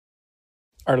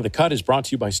Art of the Cut is brought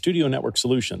to you by Studio Network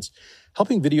Solutions,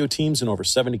 helping video teams in over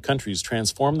 70 countries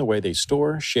transform the way they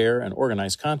store, share, and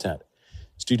organize content.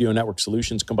 Studio Network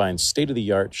Solutions combines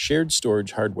state-of-the-art shared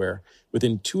storage hardware with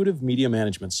intuitive media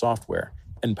management software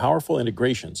and powerful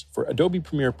integrations for Adobe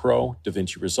Premiere Pro,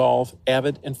 DaVinci Resolve,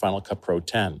 Avid, and Final Cut Pro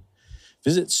 10.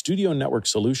 Visit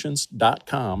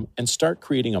StudioNetworkSolutions.com and start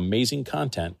creating amazing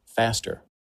content faster.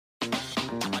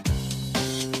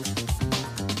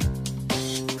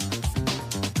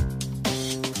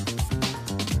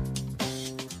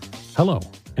 Hello,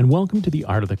 and welcome to the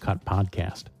Art of the Cut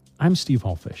podcast. I'm Steve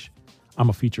Hulfish. I'm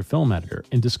a feature film editor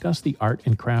and discuss the art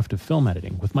and craft of film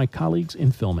editing with my colleagues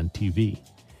in film and TV.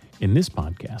 In this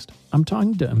podcast, I'm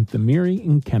talking to Mdhamiri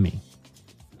Nkemi.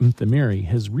 Mdhamiri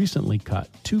has recently cut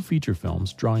 2 feature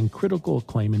films drawing critical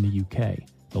acclaim in the UK,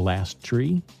 The Last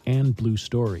Tree and Blue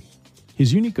Story.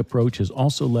 His unique approach has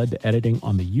also led to editing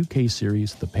on the UK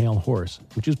series The Pale Horse,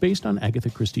 which is based on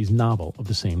Agatha Christie's novel of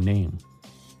the same name.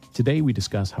 Today, we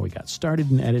discuss how he got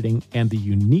started in editing and the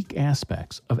unique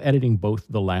aspects of editing both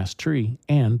The Last Tree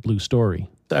and Blue Story.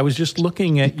 I was just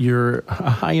looking at your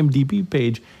IMDb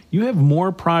page. You have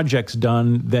more projects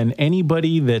done than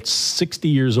anybody that's 60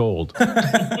 years old.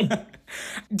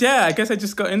 Yeah, I guess I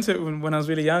just got into it when I was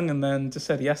really young and then just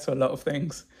said yes to a lot of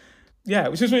things. Yeah,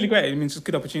 which is really great. I mean, it's just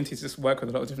a good opportunity to just work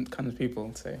with a lot of different kinds of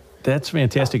people. So that's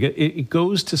fantastic. It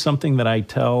goes to something that I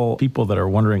tell people that are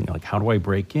wondering, like, how do I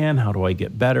break in? How do I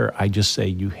get better? I just say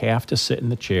you have to sit in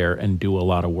the chair and do a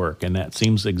lot of work. And that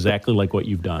seems exactly like what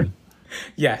you've done.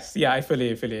 Yes, yeah, I fully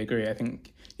agree. I think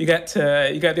you get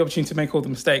the opportunity to make all the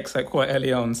mistakes like quite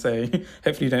early on. So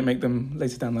hopefully you don't make them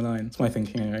later down the line. It's my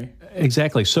thinking anyway.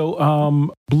 Exactly.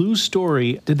 So Blue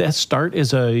Story, did that start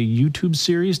as a YouTube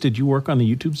series? Did you work on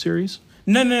the YouTube series?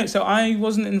 No. So I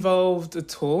wasn't involved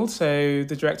at all. So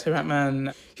the director,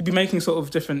 Ratman, he'd been making sort of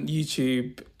different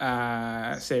YouTube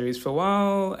series for a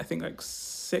while, I think like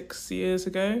 6 years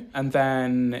ago. And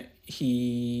then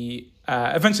he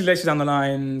eventually later down the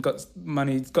line got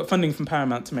funding from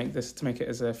Paramount to make it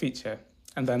as a feature.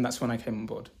 And then that's when I came on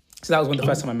board. So that was the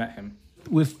first time I met him.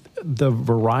 With the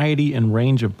variety and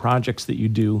range of projects that you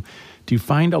do you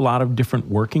find a lot of different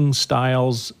working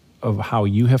styles of how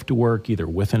you have to work, either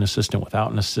with an assistant,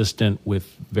 without an assistant,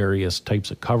 with various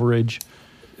types of coverage?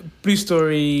 Blue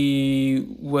Story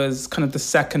was kind of the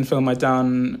second film I'd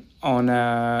done on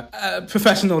a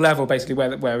professional level, basically,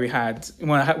 where I had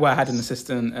an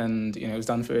assistant, and it was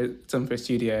done for a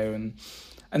studio,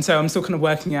 and so I'm still kind of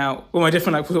working out what my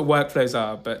different sort of workflows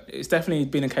are. But it's definitely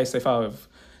been a case so far of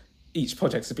each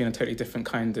project has been a totally different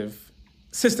kind of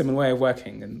system and way of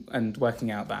working, and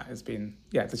working out that has been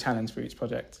the challenge for each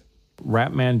project.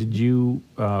 Ratman, did you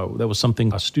that was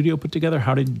something a studio put together?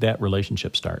 How did that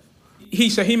relationship start?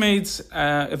 He made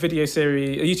a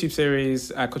YouTube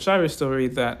series called Shiro Story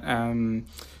that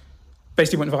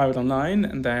basically went viral online,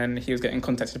 and then he was getting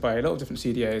contacted by a lot of different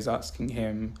studios asking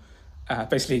him,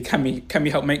 basically, can we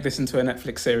help make this into a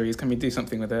Netflix series? Can we do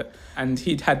something with it? And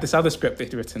he'd had this other script that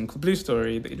he'd written called Blue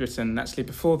Story that he'd written actually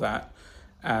before that,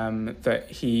 that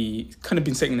he kind of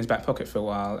been sitting in his back pocket for a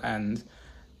while, and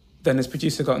then his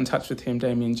producer got in touch with him,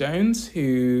 Damien Jones,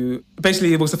 who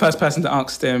basically was the first person that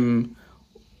asked him,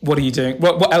 what are you doing?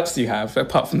 What else do you have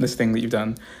apart from this thing that you've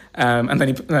done? And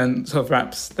then sort of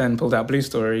Raps then pulled out Blue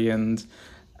Story, and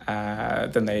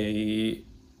then they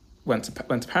went to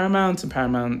Paramount, and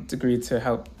Paramount agreed to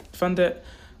help fund it.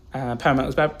 Paramount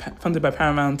was funded by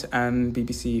Paramount and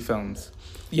BBC Films.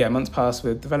 Yeah, months passed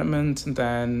with development, and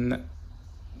then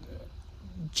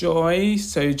Joy.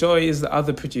 So Joy is the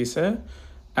other producer.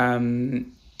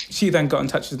 She then got in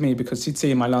touch with me because she'd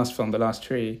seen my last film, The Last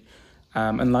Tree,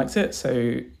 and liked it.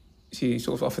 So she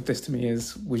sort of offered this to me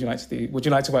as, would you like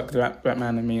to work with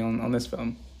Ratman and me on this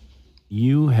film?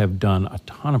 You have done a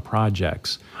ton of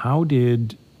projects. How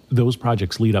did those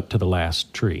projects lead up to The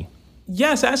Last Tree?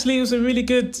 Yes, actually, it was a really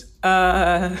good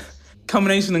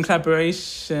combination and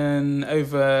collaboration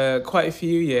over quite a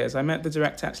few years. I met the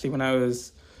director actually when I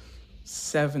was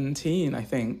 17, I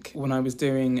think, when I was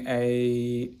doing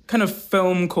a kind of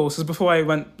film courses before I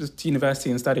went to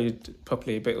university and studied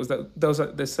properly. But there was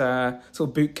this sort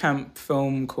of boot camp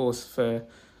film course for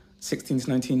 16 to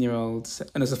 19-year-olds, and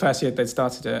it was the first year they'd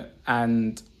started it.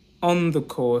 And on the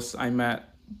course, I met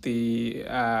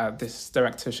this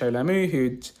director, Sho Lamu,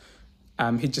 he'd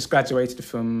just graduated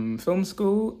from film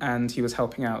school, and he was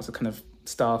helping out as a kind of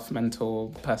staff mentor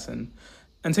person.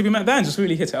 And so we met there and just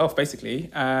really hit it off,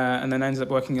 basically. And then I ended up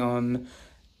working on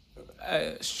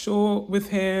a short with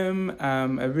him,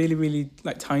 a really, really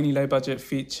tiny low-budget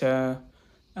feature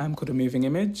called A Moving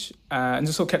Image, and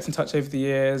just sort of kept in touch over the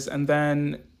years. And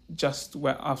then just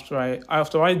after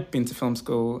I'd been to film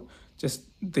school, just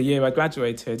the year I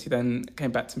graduated, he then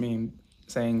came back to me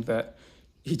saying that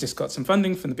he just got some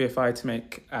funding from the BFI to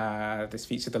make this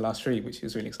feature, The Last Tree, which he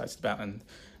was really excited about, and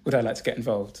would I like to get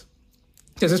involved?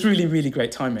 So it's really, really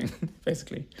great timing,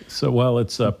 basically. So, well,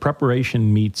 it's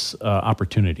preparation meets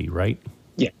opportunity, right?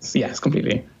 Yes,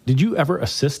 completely. Did you ever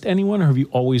assist anyone, or have you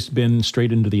always been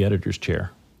straight into the editor's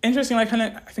chair? Interestingly,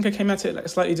 I think I came at it like a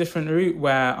slightly different route,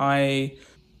 where I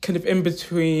kind of in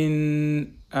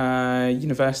between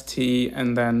university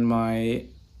and then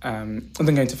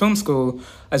going to film school,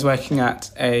 I was working at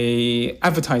a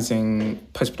advertising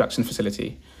post-production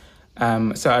facility.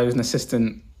 So I was an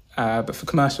assistant, but for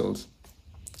commercials.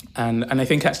 And I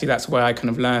think actually that's where I kind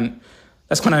of learned.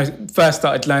 That's when I first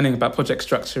started learning about project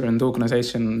structure and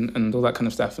organisation and all that kind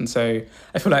of stuff. And so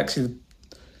I feel like actually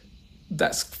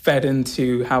that's fed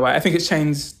into how I think it's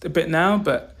changed a bit now,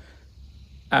 but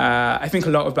I think a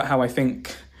lot about how I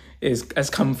think has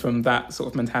come from that sort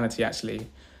of mentality, actually.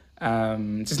 Just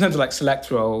in terms of like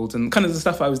select roles and kind of the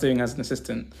stuff I was doing as an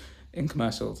assistant in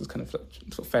commercials is kind of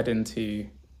sort of fed into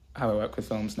how I work with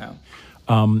films now.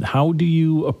 How do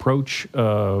you approach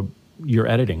your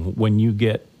editing when you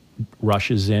get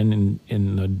rushes in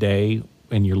a day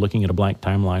and you're looking at a blank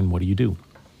timeline? What do you do?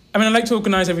 I mean, I like to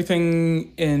organize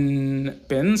everything in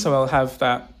bins, so I'll have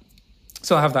that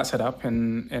set up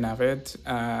in Avid,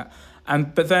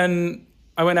 but then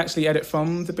I won't actually edit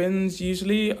from the bins.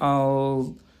 Usually,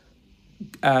 I'll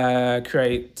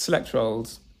create select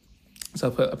roles.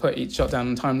 So I'll put each shot down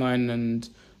on timeline and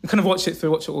kind of watch it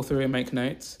all through, and make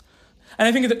notes. And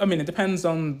I think it depends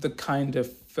on the kind of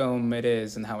film it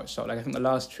is and how it's shot. Like I think The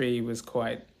Last Tree was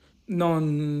quite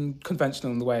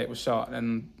non-conventional in the way it was shot,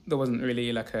 and there wasn't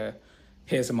really like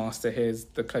here's a master, here's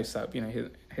the close-up,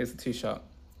 here's the two-shot.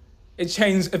 It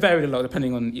varied a lot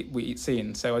depending on each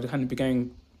scene. So I'd kind of be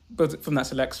going from that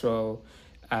select role,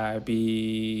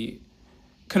 be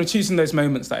kind of choosing those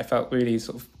moments that I felt really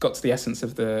sort of got to the essence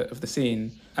of the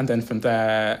scene, and then from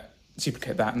there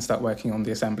duplicate that and start working on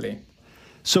the assembly.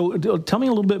 So tell me a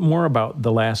little bit more about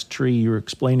The Last Tree. You're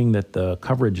explaining that the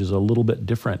coverage is a little bit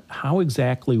different. How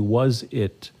exactly was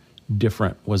it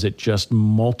different? Was it just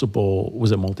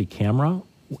multi-camera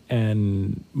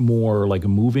and more like a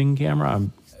moving camera?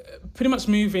 Pretty much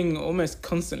moving almost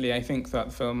constantly, I think, throughout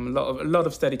the film. A lot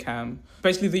of Steadicam.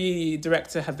 Basically, the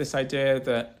director had this idea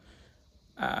that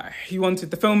he wanted...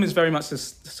 The film is very much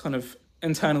this kind of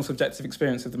internal subjective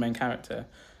experience of the main character.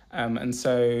 And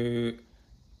so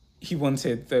he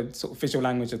wanted the sort of visual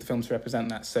language of the film to represent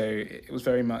that. So it was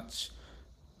very much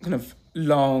kind of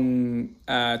long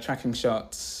tracking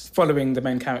shots following the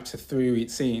main character through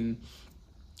each scene,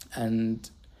 and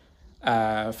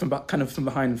from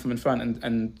behind and from in front,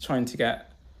 and trying to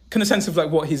get kind of sense of like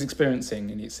what he's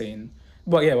experiencing in each scene.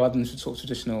 Well, yeah, rather than sort of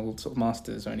traditional sort of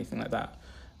masters or anything like that.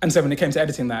 And so when it came to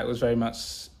editing that, it was very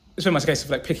much a case of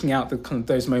like picking out the kind of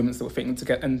those moments that were fitting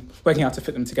together and working out to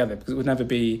fit them together, because it would never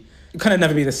be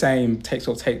the same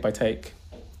take by take.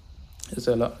 There's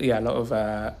a lot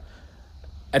of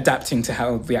adapting to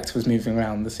how the actor was moving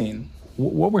around the scene.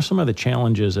 What were some of the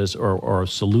challenges or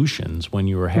solutions when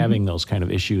you were having those kind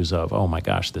of issues of, oh my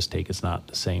gosh, this take is not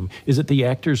the same? Is it the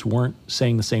actors weren't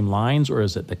saying the same lines, or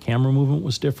is it the camera movement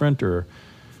was different, or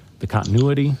the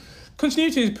continuity?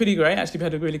 Continuity is pretty great. Actually, we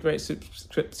had a really great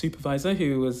script supervisor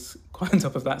who was quite on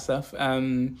top of that stuff. There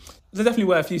definitely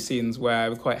were a few scenes where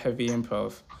with quite heavy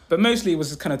improv, but mostly it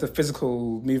was kind of the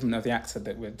physical movement of the actor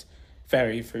that would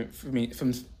vary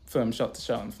from shot to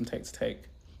shot and from take to take.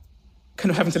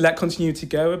 Kind of having to let continuity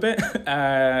go a bit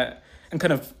and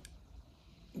kind of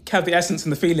have the essence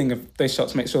and the feeling of those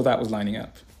shots, make sure that was lining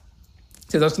up.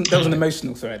 So that was an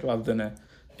emotional thread rather than a...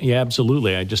 Yeah,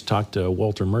 absolutely. I just talked to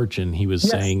Walter Murch, and he was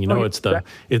saying,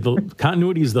 the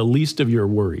continuity is the least of your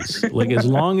worries. Like, as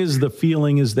long as the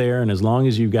feeling is there and as long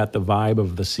as you've got the vibe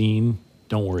of the scene,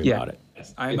 don't worry about it.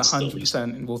 I'm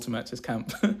 100% in Walter Murch's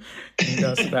camp. He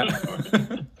does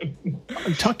that.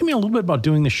 Talk to me a little bit about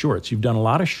doing the shorts. You've done a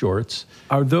lot of shorts.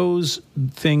 Are those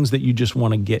things that you just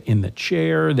want to get in the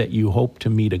chair, that you hope to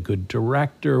meet a good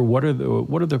director? What are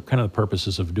the kind of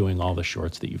purposes of doing all the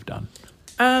shorts that you've done?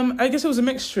 I guess it was a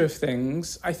mixture of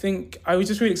things. I think I was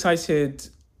just really excited.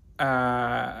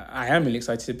 I am really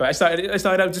excited, but I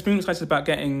started out just being excited about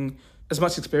getting as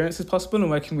much experience as possible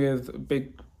and working with a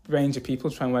big range of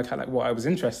people to try and work out like what I was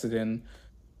interested in.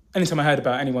 Anytime I heard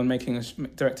about anyone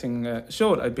directing a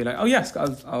short, I'd be like, oh yes,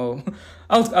 I'll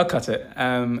cut it.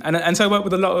 And so I worked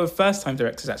with a lot of first-time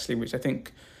directors actually, which I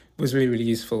think was really, really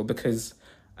useful because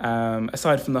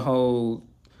aside from the whole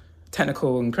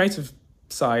technical and creative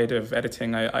side of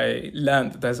editing, I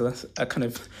learned that there's a kind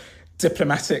of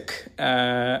diplomatic,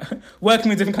 working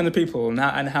with different kinds of people,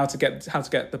 and how to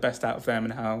get the best out of them,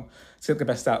 and how to get the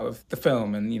best out of the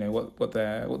film, and what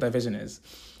their vision is.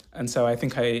 And so I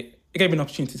think it gave me an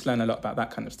opportunity to learn a lot about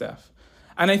that kind of stuff.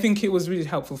 And I think it was really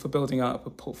helpful for building up a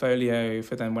portfolio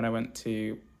for then when I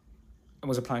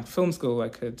was applying for film school. I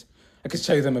could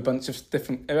show them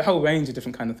a whole range of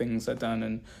different kind of things I'd done,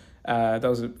 and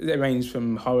it ranged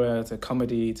from horror to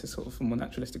comedy to sort of more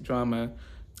naturalistic drama.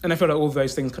 And I feel like all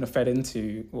those things kind of fed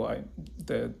into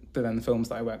the films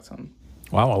that I worked on.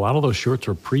 Wow, a lot of those shorts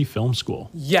were pre-film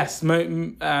school. Yes,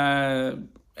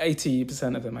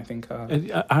 80% of them, I think, are.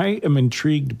 I am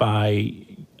intrigued by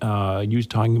you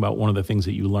talking about one of the things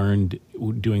that you learned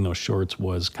doing those shorts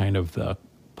was kind of the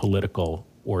political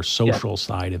or social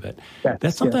side of it. Yes,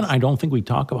 that's something I don't think we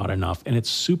talk about enough, and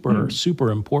it's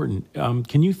super important.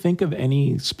 Can you think of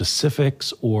any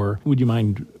specifics, or would you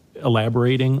mind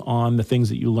elaborating on the things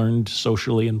that you learned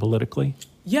socially and politically?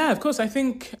 Yeah, of course. I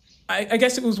think, I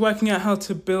guess it was working out how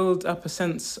to build up a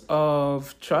sense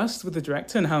of trust with the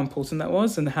director and how important that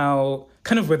was, and how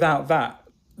kind of without that,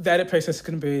 the edit process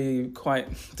can be quite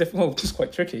difficult, just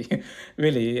quite tricky,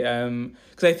 really.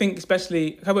 Because I think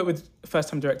especially, I worked with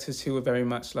first-time directors who were very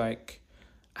much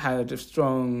had a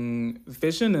strong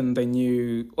vision, and they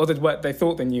knew, or they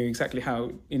thought they knew exactly how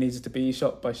it needed to be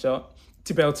shot by shot.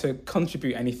 To be able to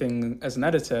contribute anything as an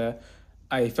editor,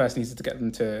 I first needed to get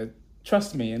them to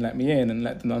trust me and let me in, and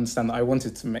let them understand that I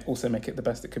wanted to also make it the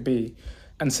best it could be.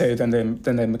 And so then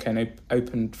they became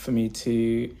open for me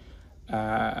to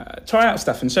try out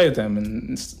stuff and show them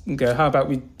and go, how about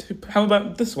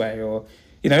this way? Or,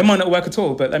 it might not work at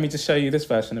all, but let me just show you this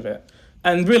version of it.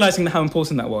 And realizing how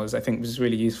important that was, I think, was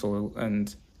really useful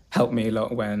and helped me a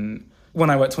lot when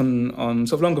I worked on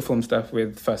sort of longer form stuff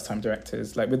with first-time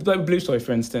directors, like with Blue Story,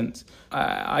 for instance.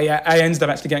 I ended up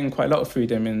actually getting quite a lot of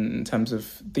freedom in terms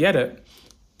of the edit,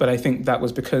 but I think that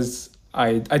was because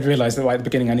I'd realised that right at the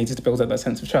beginning I needed to build up that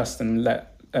sense of trust and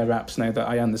let Raps know that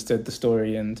I understood the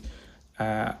story and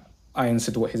I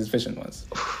understood what his vision was.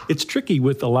 It's tricky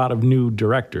with a lot of new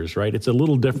directors, right? It's a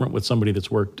little different with somebody that's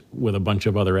worked with a bunch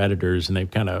of other editors and they've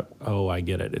kind of, I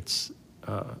get it. It's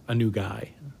a new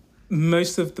guy.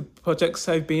 Most of the projects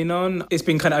I've been on,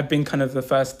 I've been kind of the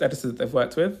first editor that they've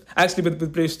worked with. Actually,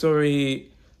 with Blue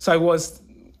Story, so I was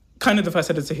kind of the first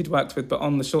editor he'd worked with, but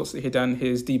on the shorts that he'd done,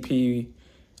 his DP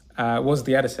was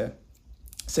the editor.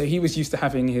 So he was used to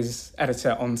having his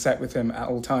editor on set with him at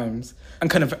all times and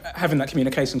kind of having that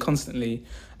communication constantly.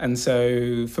 And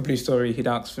so for Blue Story, he'd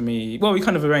asked for me, we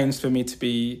kind of arranged for me to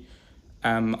be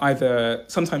either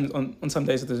sometimes on some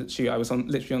days of the shoot, I was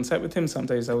literally on set with him. Some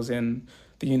days I was in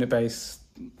the unit base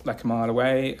like a mile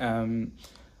away. And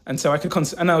so I could,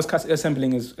 and I was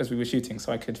assembling as we were shooting,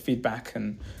 so I could feed back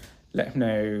and let him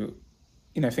know,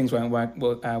 if things weren't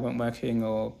working,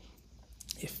 or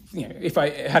if I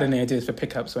had any ideas for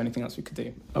pickups or anything else we could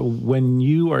do. When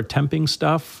you are temping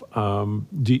stuff,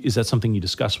 is that something you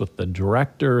discuss with the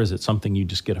director? Is it something you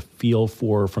just get a feel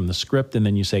for from the script, and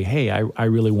then you say, hey, I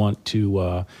really want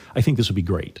to, I think this would be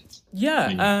great?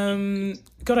 Yeah.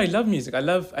 God, I love music. I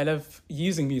love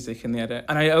using music in the edit.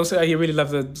 And I really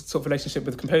love the sort of relationship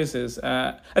with composers.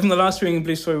 I think the last three in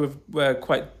Blue Story were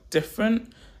quite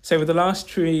different. So with the last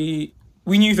tree,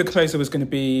 we knew the composer was going to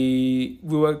be...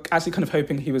 We were actually kind of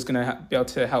hoping he was going to be able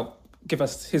to help give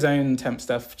us his own temp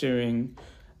stuff during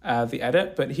the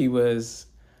edit, but he was...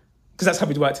 Because that's how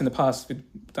we'd worked in the past. We'd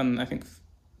done, I think,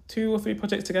 2 or 3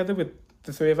 projects together with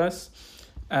the three of us,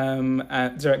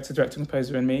 director,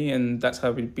 composer, and me, and that's how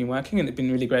we'd been working, and it'd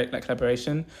been really great,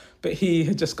 collaboration. But he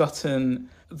had just gotten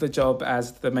the job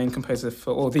as the main composer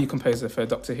the composer for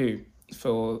Doctor Who,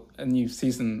 for a new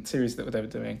series that they were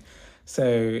doing.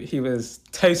 So he was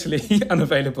totally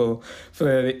unavailable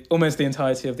for almost the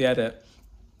entirety of the edit.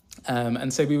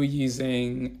 And so we were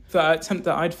using the attempt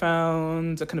that I'd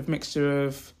found, a kind of mixture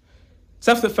of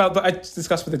stuff that I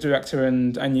discussed with the director,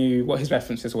 and I knew what his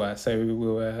references were. So we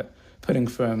were putting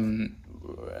from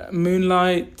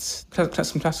Moonlight, some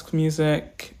classical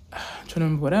music. I'm trying to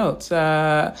remember what else.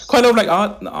 Quite a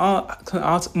lot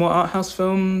of more art house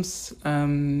films.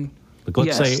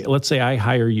 Let's say I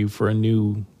hire you for a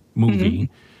new movie.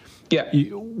 Mm-hmm. Yeah.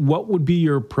 What would be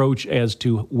your approach as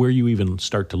to where you even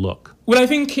start to look? Well, I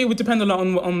think it would depend a lot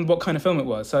on what kind of film it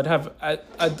was. So I'd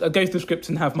go through the script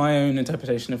and have my own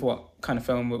interpretation of what kind of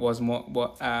film it was and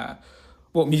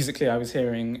what musically I was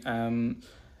hearing, and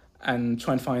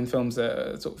try and find films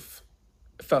that sort of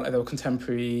felt like they were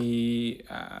contemporaries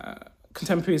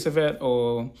of it,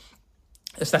 or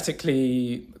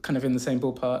aesthetically kind of in the same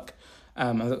ballpark.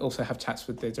 I also have chats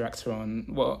with the director on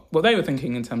what they were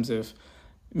thinking in terms of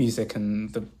music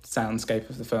and the soundscape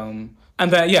of the film.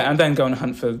 And then go on a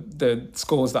hunt for the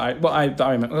scores that I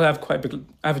remember. Well,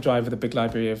 I have a drive with a big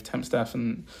library of temp stuff,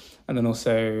 and then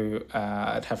also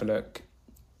I'd have a look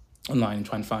online and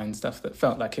try and find stuff that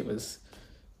felt like it was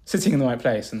sitting in the right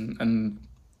place, and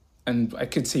I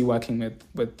could see working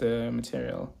with the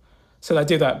material. So I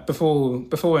do that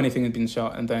before anything had been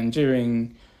shot, and then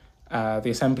during the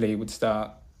assembly would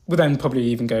then probably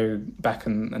even go back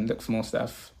and look for more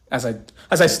stuff as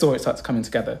I saw it start coming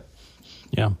together.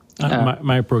 Yeah,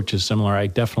 my approach is similar. I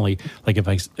definitely, like if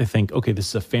I think, okay, this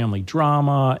is a family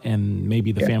drama and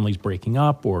maybe the family's breaking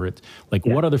up, or it's like,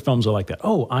 what other films are like that?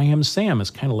 Oh, I Am Sam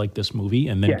is kind of like this movie.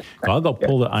 And then I'll go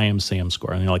pull the I Am Sam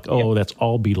score. And they're like, oh, that's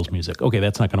all Beatles music. Okay,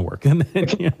 that's not going to work. And then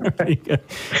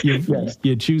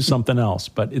you choose something else.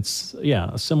 But it's,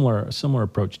 a similar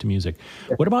approach to music.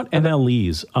 What about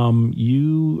NLEs?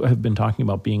 You have been talking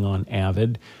about being on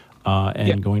Avid.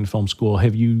 And going to film school.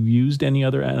 Have you used any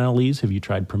other NLEs? Have you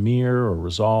tried Premiere or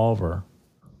Resolve or?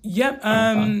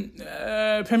 Premiere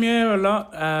a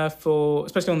lot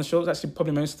especially on the shorts. Actually,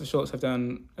 probably most of the shorts I've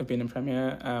done have been in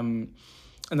Premiere. And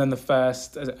then the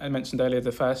first, as I mentioned earlier,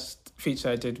 the first feature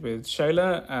I did with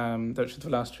Shola, that was The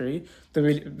Last Tree, the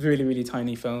really, really, really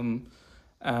tiny film.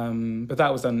 But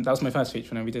that was my first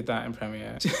feature, and we did that in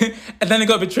Premiere. And then it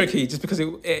got a bit tricky just because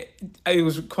it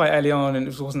was quite early on and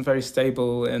it wasn't very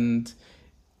stable, and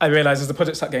I realised as the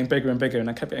project started getting bigger and bigger and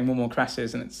I kept getting more and more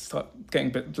crashes and it started getting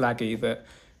a bit laggy that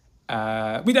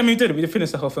we did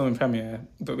finish the whole film in Premiere,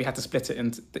 but we had to split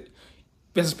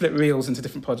reels into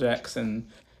different projects. And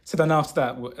so then after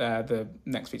that, the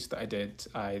next feature that I did,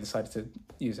 I decided to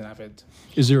use an Avid.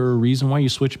 Is there a reason why you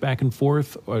switch back and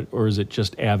forth, or is it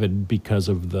just Avid because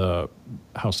of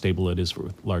how stable it is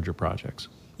for larger projects?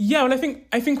 Yeah, well,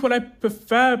 I think what I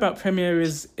prefer about Premiere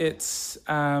is its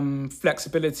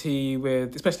flexibility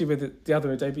especially with the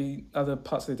other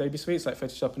parts of the Adobe suites like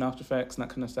Photoshop and After Effects and that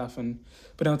kind of stuff, and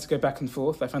being able to go back and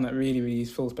forth. I find that really, really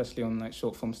useful, especially on like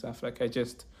short form stuff. Like I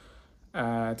just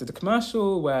did a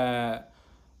commercial where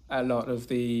a lot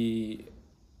of ended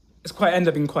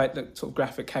up being quite like, sort of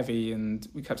graphic heavy, and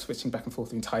we kept switching back and forth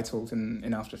between titles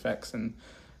in After Effects, and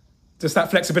just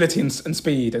that flexibility and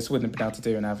speed I just wouldn't have been able to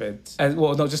do in Avid.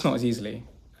 Not as easily.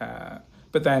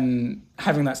 But then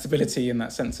having that stability and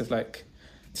that sense of like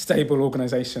stable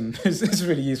organization is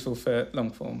really useful for long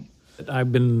form.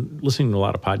 I've been listening to a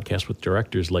lot of podcasts with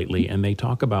directors lately, and they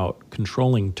talk about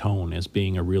controlling tone as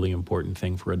being a really important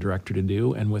thing for a director to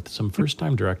do. And with some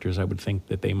first-time directors, I would think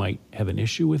that they might have an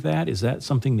issue with that. Is that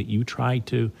something that you try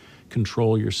to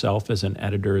control yourself as an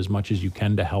editor as much as you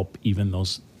can to help even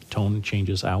those tone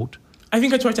changes out? I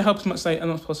think I try to help as much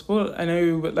as possible. I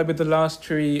know like with The Last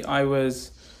Tree, I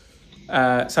was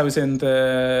in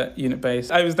the unit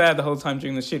base. I was there the whole time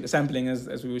during the shoot, assembling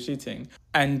as we were shooting.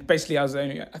 And basically I was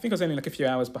only like a few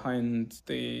hours behind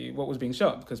what was being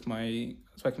shot, because I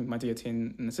was working with my DOT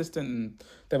and an assistant, and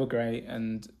they were great,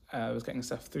 and I was getting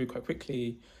stuff through quite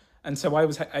quickly. And so I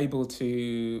was able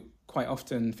to quite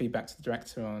often feed back to the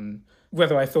director on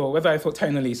whether I thought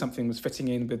tonally something was fitting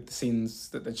in with the scenes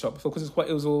that they'd shot before, because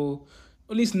it was all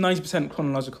at least 90%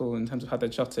 chronological in terms of how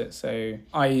they'd shot it. So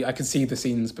I could see the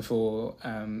scenes before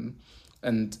and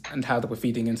how they were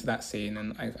feeding into that scene,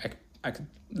 and I could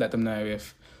let them know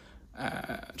if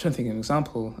I'm trying to think of an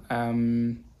example. I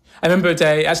remember a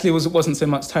day, actually it wasn't so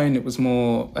much tone, it was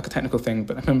more like a technical thing,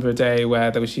 but I remember a day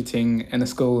where they were shooting in a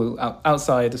school,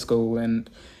 outside a school, and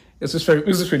it was just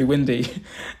really windy,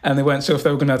 and they weren't sure if they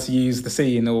were going to be able to use the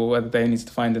scene or whether they needed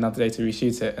to find another day to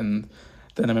reshoot it. And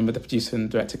then I remember the producer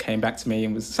and director came back to me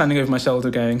and was standing over my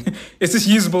shoulder going, is this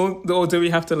usable, or do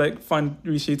we have to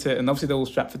reshoot it? And obviously they're all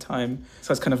strapped for time. So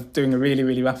I was kind of doing a really,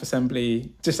 really rough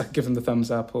assembly, just like give them the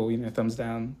thumbs up or, thumbs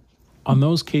down. On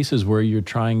those cases where you're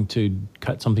trying to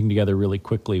cut something together really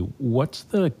quickly, what's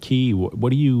the key? What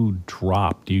do you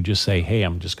drop? Do you just say, hey,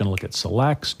 I'm just going to look at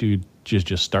selects? Do you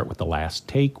just start with the last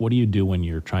take? What do you do when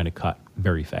you're trying to cut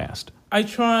very fast? I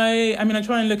try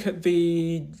and look at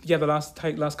the last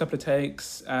couple of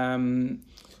takes. On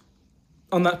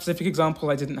that specific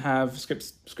example, I didn't have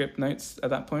script notes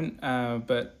at that point,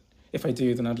 but if I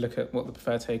do, then I'd look at what the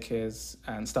preferred take is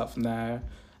and start from there,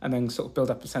 and then sort of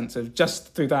build up a sense of,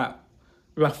 just through that,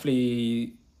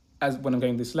 roughly, as when I'm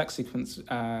going through the select sequence,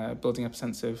 building up a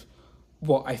sense of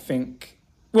what my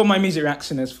immediate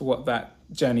reaction is for what that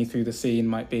journey through the scene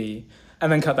might be,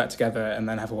 and then cut that together and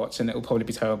then have a watch, and it'll probably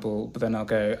be terrible, but then I'll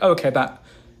go, oh, okay,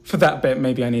 for that bit,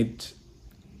 maybe I need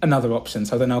another option.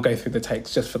 So then I'll go through the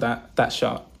takes just for that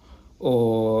shot,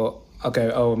 or I'll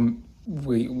go,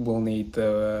 we will need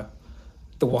the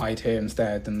wide here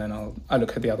instead, and then I'll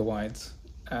look at the other wides.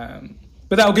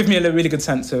 But that will give me a really good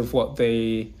sense of what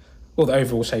the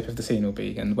overall shape of the scene will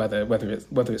be, and whether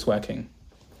it's working.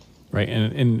 Right,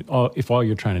 and if all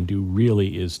you're trying to do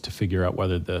really is to figure out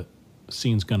whether the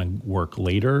scene's going to work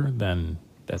later, then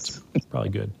that's probably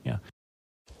good, yeah.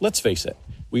 Let's face it,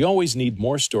 we always need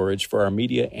more storage for our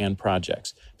media and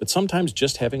projects, but sometimes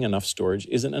just having enough storage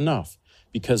isn't enough,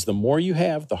 because the more you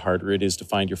have, the harder it is to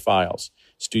find your files.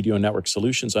 Studio Network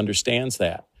Solutions understands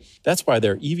that. That's why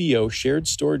their EVO shared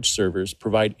storage servers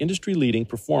provide industry-leading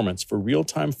performance for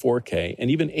real-time 4K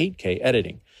and even 8K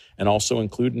editing, and also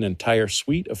include an entire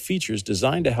suite of features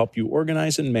designed to help you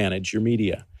organize and manage your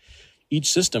media.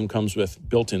 Each system comes with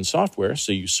built-in software,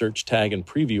 so you search, tag, and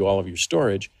preview all of your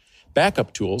storage,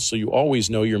 backup tools, so you always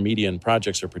know your media and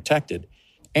projects are protected,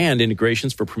 and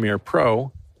integrations for Premiere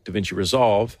Pro, DaVinci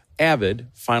Resolve, Avid,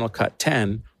 Final Cut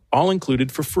 10, all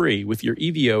included for free with your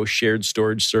EVO shared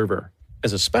storage server.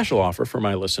 As a special offer for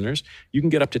my listeners, you can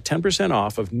get up to 10%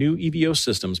 off of new EVO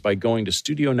systems by going to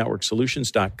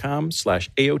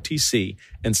studionetworksolutions.com/AOTC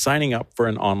and signing up for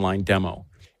an online demo.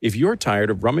 If you're tired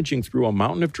of rummaging through a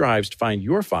mountain of drives to find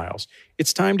your files,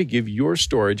 it's time to give your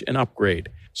storage an upgrade.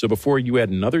 So before you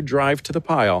add another drive to the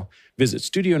pile, visit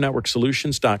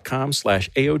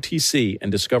studionetworksolutions.com/AOTC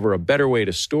and discover a better way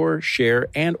to store, share,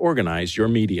 and organize your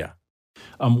media.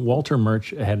 Walter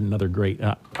Murch had another great,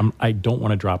 I don't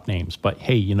want to drop names, but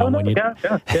hey,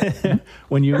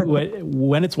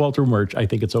 when it's Walter Murch, I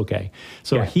think it's okay.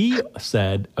 So he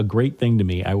said a great thing to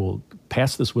me. I will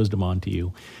pass this wisdom on to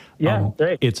you.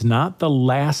 Great. It's not the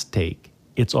last take.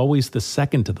 It's always the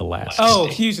second to the last. Oh,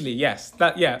 hugely, yes.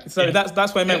 So that's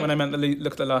what I meant when I meant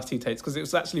look at the last two takes, because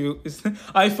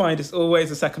I find it's always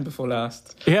the second before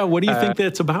last. Yeah, what do you think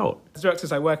that's about? The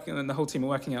directors and the whole team are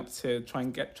working up to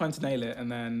trying to nail it,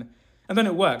 and then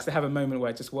it works. They have a moment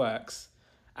where it just works,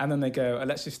 and then they go,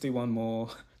 let's just do one more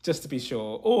just to be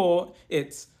sure, or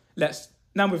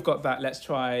now we've got that, let's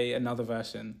try another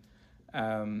version.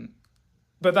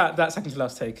 But that second to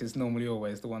last take is normally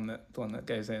always the one that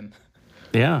goes in.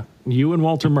 Yeah, you and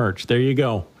Walter Murch, there you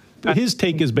go. His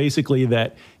take is basically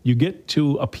that you get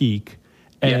to a peak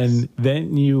and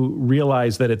then you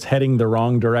realize that it's heading the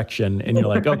wrong direction and you're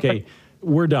like, okay,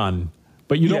 we're done.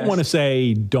 But you don't want to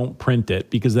say don't print it,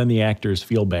 because then the actors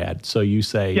feel bad. So you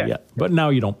say, but now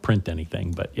you don't print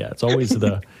anything. But it's always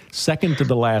the second to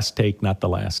the last take, not the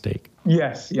last take.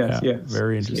 Yes.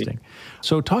 Very interesting.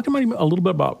 So talking about a little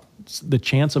bit about the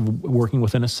chance of working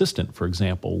with an assistant, for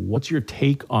example. What's your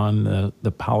take on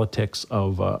the politics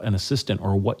of an assistant,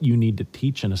 or what you need to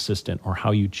teach an assistant, or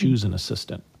how you choose an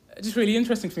assistant? Just really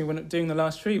interesting for me when doing The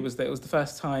Last Tree was that it was the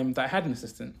first time that I had an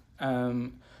assistant.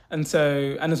 And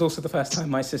it was also the first time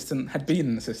my assistant had been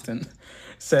an assistant.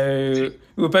 So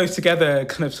we were both together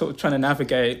kind of sort of trying to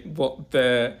navigate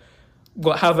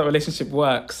how that relationship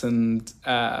works, and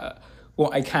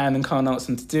what I can and can't ask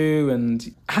them to do,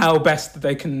 and how best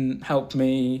they can help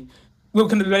me. Well,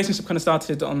 the relationship kind of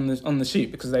started on the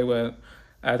shoot, because they were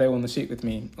on the shoot with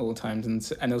me all the time, and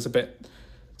it was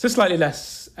slightly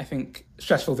less, I think,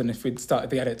 stressful than if we'd started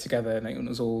the edit together and it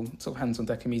was all sort of hands on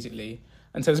deck immediately.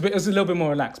 And so it was a little bit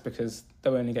more relaxed, because they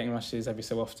were only getting rushes every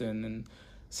so often, and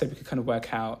so we could kind of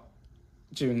work out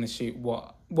during the shoot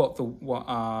what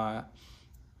our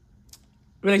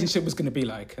relationship was going to be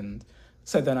like. And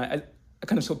so then I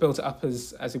kind of sort of built it up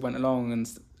as we went along, and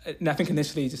I think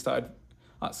initially just started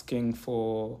asking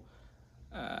for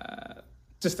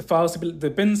just the files the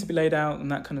bins to be laid out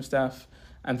and that kind of stuff.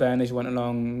 And then as you went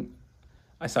along,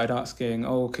 I started asking,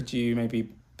 could you maybe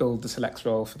build the selects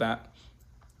role for that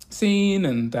scene?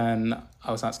 And then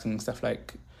I was asking stuff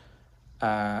like,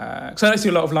 because I like to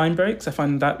do a lot of line breaks, I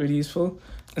find that really useful.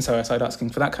 And so I started asking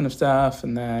for that kind of stuff,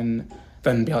 and then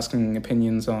be asking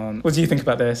opinions on, what do you think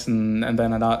about this? And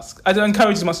then I'd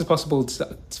encourage as much as possible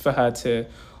for her to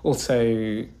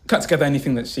also cut together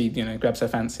anything that she, grabs her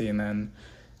fancy, and then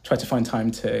try to find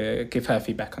time to give her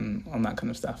feedback on that kind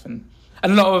of stuff. And a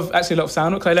lot of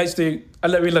sound work. I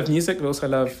really love music, but also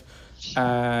love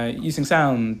using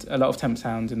sound, a lot of temp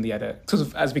sound in the edit. Sort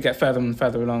of as we get further and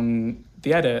further along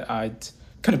the edit, I'd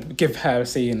kind of give her a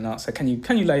scene and ask her, can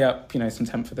you lay up, some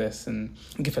temp for this, and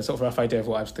give her sort of a rough idea of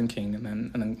what I was thinking, and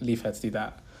then leave her to do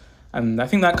that. And I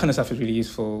think that kind of stuff is really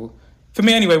useful for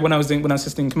me anyway. When I was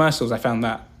assisting commercials, I found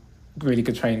that really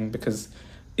good training, because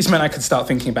it's meant I could start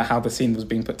thinking about how the scene was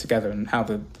being put together and how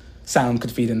the sound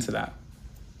could feed into that.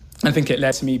 I think it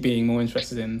led to me being more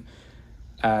interested in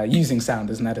using sound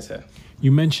as an editor.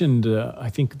 You mentioned, I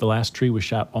think The Last Tree was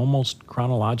shot almost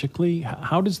chronologically.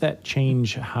 How does that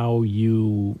change how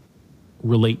you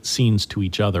relate scenes to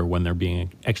each other when they're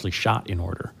being actually shot in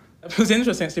order? It was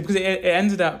interesting, actually, because it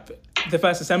ended up The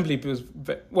first assembly was,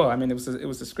 well, I mean, it was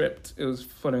the script. It was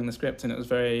following the script, and it was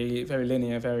very, very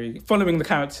linear, very following the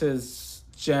characters'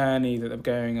 journey that they were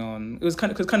going on. It was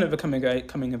kind of a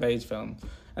coming of age film,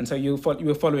 and so you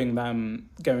were following them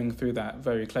going through that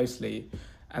very closely.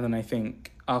 And then I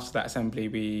think after that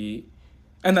assembly,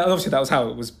 obviously that was how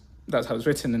it was. That's how it was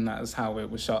written, and that was how it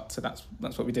was shot. So that's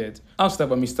what we did. After that,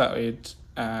 when we started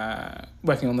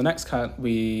working on the next cut,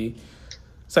 we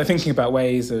started thinking about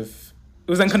ways of. It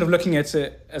was then kind of looking at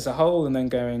it as a whole, and then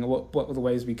going, what were the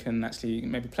ways we can actually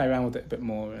maybe play around with it a bit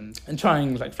more, and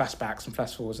trying like flashbacks and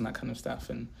flash forwards and that kind of stuff.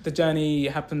 And the journey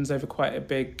happens over quite a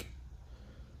big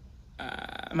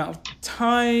amount of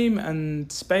time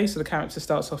and space. So the character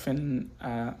starts off in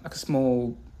like a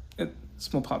small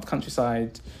part of the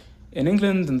countryside in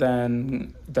England, and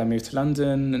then they move to London,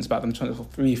 and it's about them trying to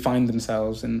really find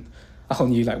themselves in a whole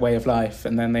new like way of life,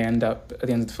 and then they end up at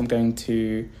the end of the film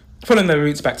following their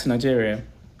roots back to Nigeria,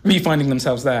 re-finding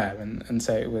themselves there, and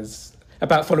so it was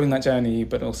about following that journey,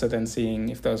 but also then seeing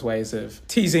if there was ways of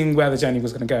teasing where the journey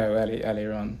was going to go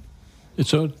earlier on.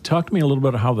 So talk to me a little bit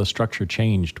about how the structure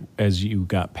changed as you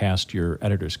got past your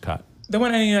editor's cut. There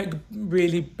weren't any like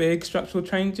really big structural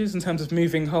changes in terms of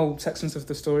moving whole sections of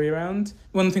the story around.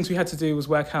 One of the things we had to do was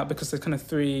work out, because there's kind of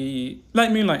three,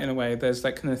 like Moonlight in a way, there's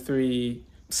like kind of three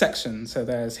sections. So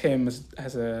there's him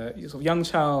as a sort of young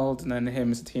child, and then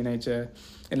him as a teenager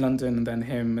in London, and then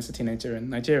him as a teenager in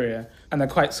Nigeria. And they're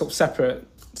quite sort of separate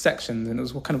sections, and it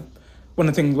was kind of one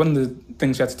of the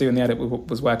things we had to do in the edit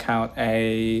was work out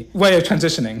a way of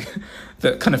transitioning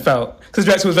that kind of felt, because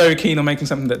the director was very keen on making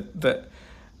something that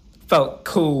felt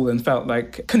cool and felt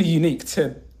like kind of unique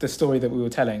to the story that we were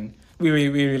telling. We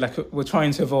really were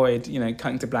trying to avoid,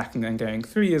 cutting to black and then going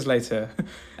 3 years later.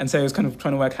 And so it was kind of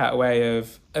trying to work out a way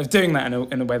of doing that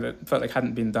in a way that felt like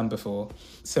hadn't been done before.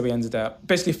 So we ended up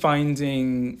basically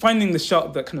finding the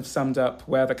shot that kind of summed up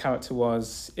where the character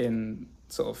was in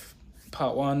sort of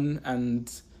part one,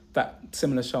 and that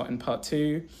similar shot in part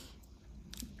two.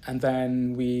 And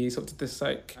then we sort of did this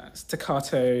like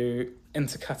staccato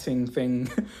intercutting thing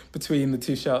between the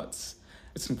two shots.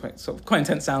 It's some quite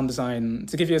intense sound design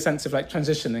to give you a sense of like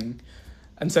transitioning.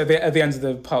 And so at the end of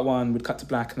the part one, we'd cut to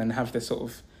black and then have this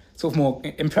sort of more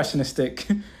impressionistic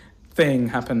thing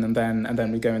happen, and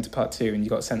then we go into part two, and you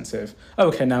got a sense of, oh,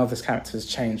 okay, now this character has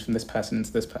changed from this person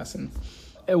into this person.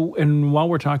 And while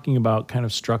we're talking about kind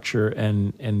of structure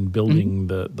and building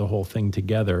the whole thing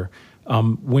together,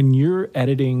 when you're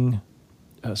editing,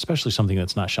 especially something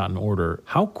that's not shot in order,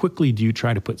 how quickly do you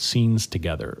try to put scenes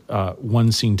together,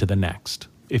 one scene to the next?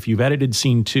 If you've edited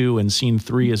scene 2 and scene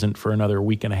 3 isn't for another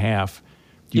week and a half,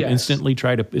 do you instantly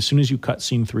try to, as soon as you cut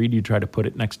scene 3, do you try to put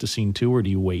it next to scene 2, or do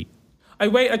you wait? I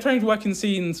try to work in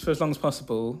scenes for as long as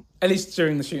possible, at least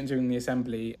during the shoot and during the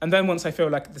assembly. And then once I feel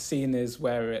like the scene is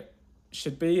where it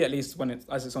should be, at least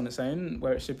as it's on its own,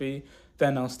 where it should be,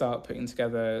 then I'll start putting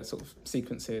together sort of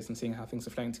sequences and seeing how things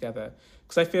are flowing together.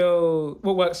 Because I feel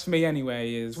what works for me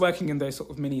anyway is working in those sort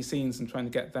of mini scenes and trying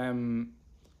to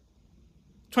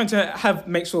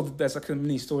make sure that there's like a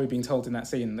mini story being told in that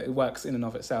scene, that it works in and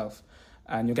of itself,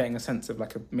 and you're getting a sense of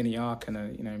like a mini arc and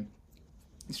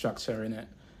a structure in it.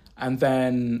 And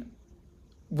then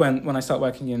when I start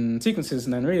working in sequences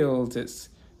and then reels,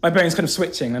 my brain's kind of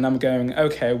switching, and I'm going,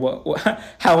 okay,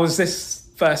 how is this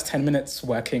first 10 minutes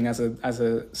working as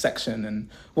a section, and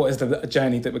what is the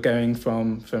journey that we're going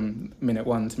from minute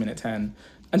 1 to minute 10,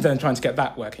 and then trying to get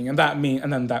that working, and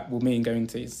then that will mean going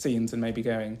to scenes and maybe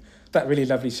going, that really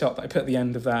lovely shot that I put at the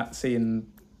end of that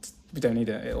scene, we don't need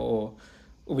it, or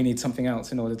we need something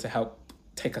else in order to help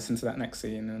take us into that next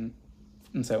scene,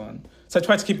 and so on. So I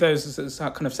try to keep those as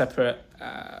kind of separate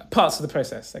parts of the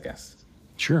process, I guess.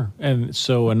 Sure. And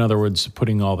so, in other words,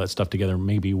 putting all that stuff together,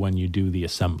 maybe when you do the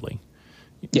assembly.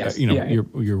 Yes.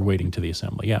 You're waiting to the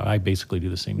assembly. Yeah, I basically do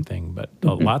the same thing. But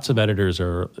lots of editors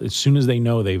are, as soon as they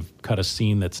know they've cut a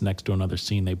scene that's next to another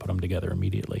scene, they put them together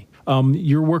immediately.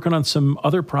 You're working on some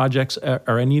other projects.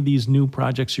 Are any of these new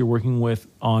projects you're working with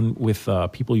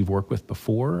people you've worked with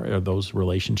before? Are those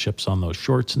relationships on those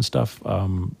shorts and stuff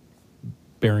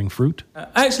bearing fruit?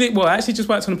 I actually just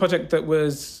worked on a project that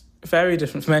was very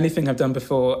different from anything I've done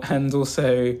before, and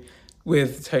also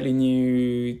with a totally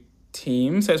new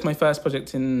team. So it's my first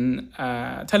project in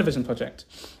television project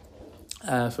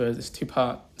for this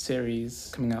 2-part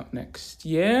series coming out next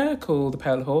year called The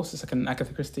Pale Horse. It's like an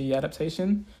Agatha Christie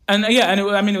adaptation. And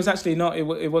it was actually not.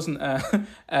 It wasn't.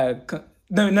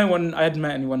 No one. I hadn't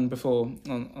met anyone before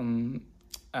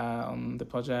on the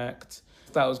project.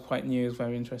 That was quite new. It was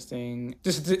very interesting.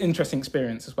 Just an interesting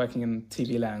experience, just working in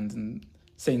TV land and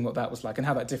seeing what that was like and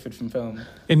how that differed from film.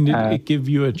 And did it give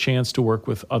you a chance to work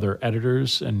with other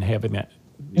editors and having that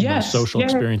social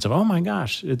experience of, oh my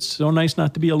gosh, it's so nice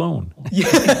not to be alone?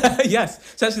 Yes.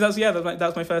 So actually, that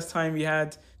was my first time. We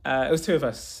had, it was two of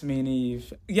us, me and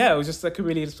Eve. Yeah, it was just like a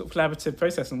really sort of collaborative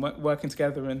process and working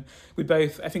together. And we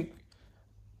both, I think,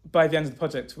 by the end of the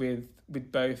project, we'd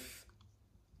both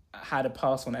had a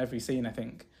pass on every scene, I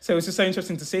think. So it was just so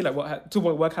interesting to see, like,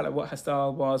 work out like what her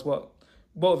style was, what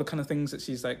are the kind of things that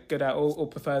she's like good at or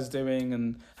prefers doing,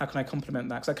 and how can I complement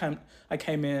that? Because I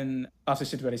came in after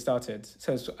she'd already started,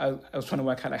 so I was trying to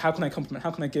work out like how can I complement,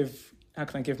 how can I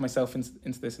give myself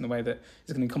into this in a way that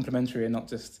is going to be complementary and not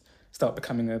just start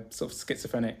becoming a sort of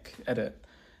schizophrenic edit.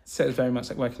 So it was very much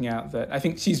like working out that I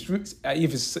think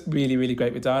Eva's really, really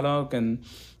great with dialogue, and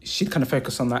she'd kind of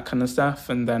focus on that kind of stuff,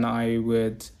 and then I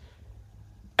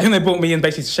think they brought me in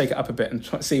basically to shake it up a bit and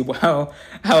try to see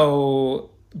how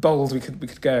bold we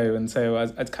could go. And so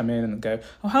I'd come in and go,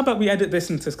 oh, how about we edit this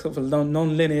into sort of a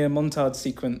non-linear montage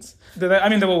sequence? They're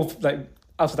all like,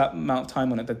 after that amount of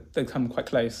time on it, they'd come quite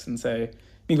close, and so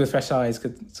me with fresh eyes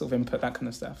could sort of input that kind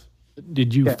of stuff.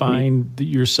 Did you find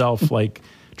yourself like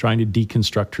trying to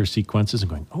deconstruct her sequences and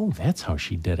going, oh, that's how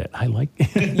she did it? I like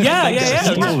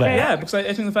yeah, because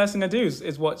I think the first thing I do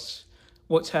is watch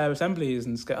her assemblies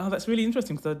and just go, oh, that's really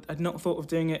interesting, because I'd not thought of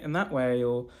doing it in that way,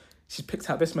 or she's picked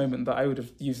out this moment that I would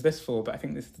have used this for, but I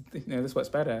think this works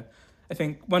better. I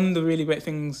think one of the really great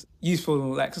things,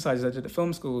 useful exercises I did at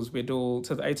film schools, we'd all,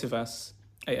 so the 8 of us,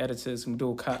 8 editors, and we'd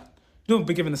all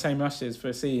be given the same rushes for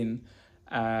a scene,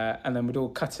 and then we'd all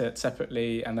cut it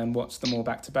separately and then watch them all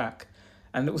back to back.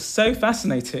 And it was so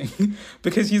fascinating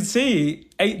because you'd see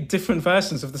 8 different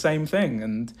versions of the same thing,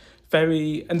 and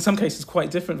in some cases,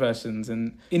 quite different versions.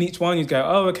 And in each one, you'd go,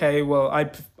 oh, okay, well,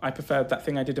 I preferred that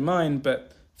thing I did in mine,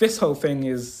 but this whole thing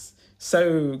is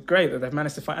so great that they've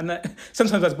managed to find. And that,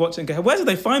 sometimes I'd watch it and go, where did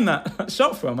they find that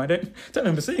shot from? I don't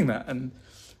remember seeing that. And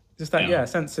just that,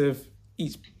 sense of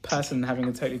each person having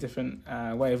a totally different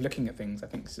way of looking at things, I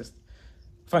think is just,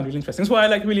 I find really interesting. That's why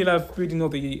I really love reading all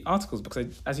the articles,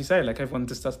 because as you say, everyone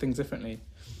just does things differently.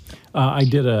 I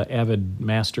did a Avid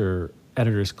Master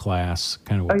Editors class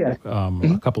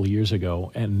a couple of years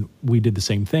ago, and we did the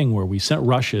same thing where we sent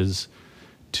rushes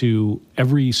to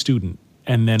every student,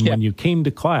 and then when you came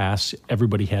to class,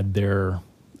 everybody had their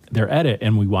edit,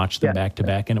 and we watched them back to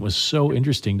back, and it was so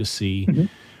interesting to see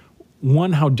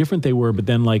one, how different they were, but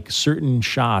then like certain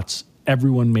shots,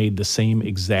 everyone made the same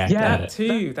exact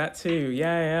edit. That too,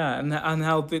 and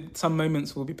how some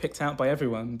moments will be picked out by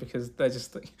everyone because they're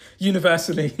just like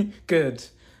universally good.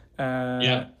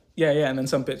 And then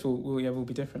some bits will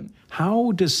be different.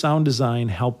 How does sound design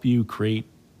help you create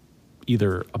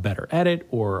either a better edit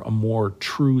or a more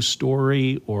true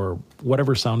story, or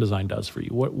whatever sound design does for you?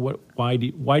 Why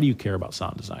do you care about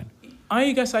sound design?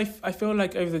 I guess I feel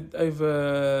like over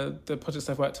the projects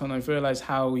I've worked on, I've realised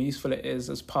how useful it is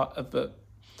as part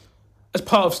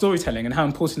of storytelling, and how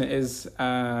important it is,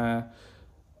 and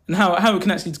how it can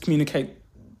actually communicate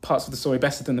parts of the story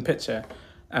better than the picture,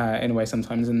 in a way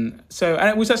sometimes. And so, and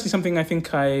it was actually something I think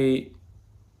I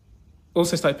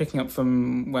also started picking up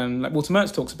from when Walter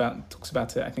Murch talks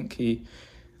about it. I think he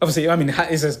obviously,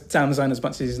 is a sound designer as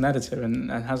much as he's an editor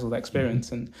and has all that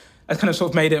experience. And I kind of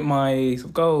sort of made it my sort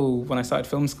of goal when I started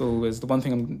film school, was the one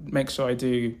thing I make sure I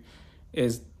do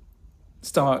is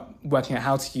start working out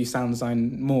how to use sound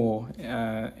design more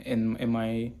in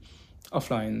my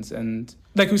offlines. And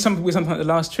like with something like The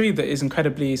Last Tree that is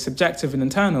incredibly subjective and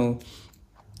internal,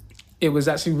 it was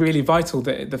actually really vital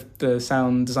that the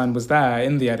sound design was there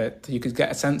in the edit, that you could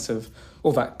get a sense of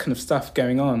all that kind of stuff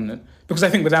going on. Because I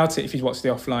think without it, if you watch the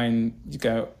offline, you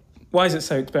go, why is it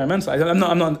so experimental? I don't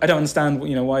understand,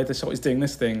 why the shot is doing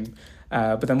this thing.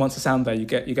 But then once the sound there, you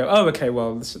go, oh, okay,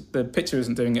 well, the picture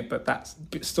isn't doing it, but that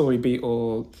story beat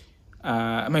or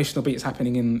emotional beat is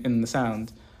happening in the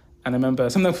sound. And I remember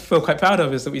something I feel quite proud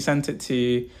of is that we sent it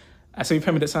to, so we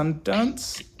premiered at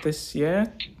Sundance this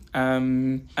year.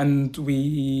 And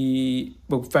we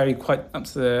were quite up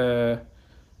to the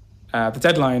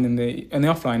deadline in the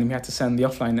offline, and we had to send the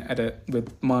offline edit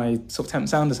with my sort of temp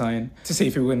sound design to see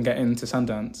if we were going to get into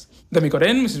Sundance. Then we got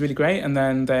in, which is really great, and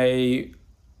then they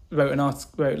wrote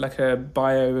like a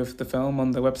bio of the film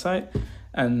on the website,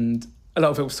 and a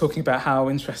lot of it was talking about how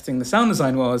interesting the sound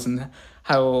design was, and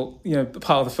how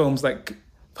part of the film's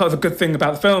part of the good thing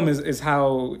about the film is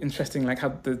how interesting, how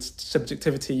the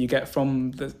subjectivity you get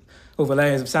from all the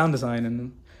layers of sound design.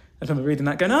 And I remember reading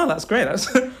that going, oh, that's great,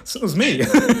 that was me.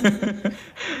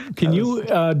 Can you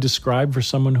describe for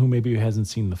someone who maybe hasn't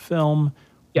seen the film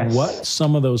what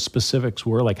some of those specifics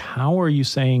were. Like, how are you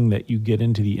saying that you get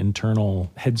into the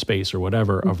internal headspace or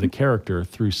whatever of the character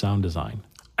through sound design?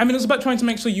 I mean, it was about trying to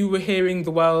make sure you were hearing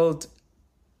the world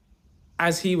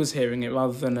as he was hearing it,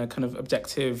 rather than a kind of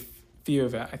objective view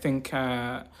of it. I think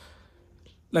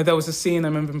like there was a scene I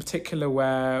remember in particular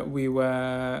where we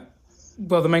were,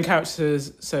 well, the main character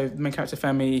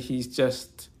Femi, he's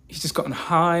just gotten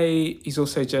high. He's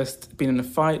also just been in a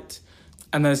fight,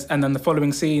 and then the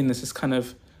following scene, there's this kind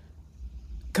of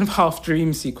half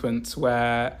dream sequence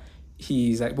where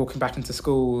he's like walking back into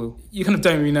school. You kind of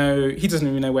don't really know. He doesn't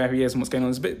really know where he is and what's going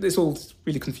on. It's all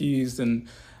really confused and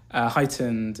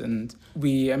heightened. And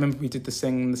I remember we did the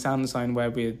sound design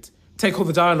where we'd take all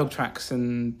the dialogue tracks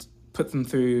and put them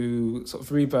through sort of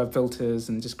reverb filters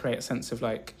and just create a sense of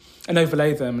and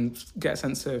overlay them and get a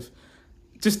sense of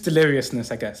just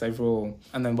deliriousness, I guess, overall,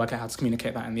 and then work out how to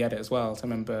communicate that in the edit as well. So I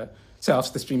remember,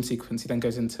 after the dream sequence, he then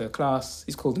goes into class.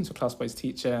 He's called into a class by his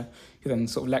teacher, who then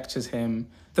sort of lectures him.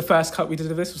 The first cut we did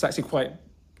of this was actually quite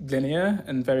linear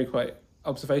and quite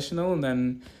observational, and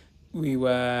then we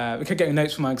kept getting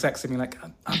notes from our execs being like,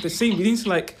 this scene, we need to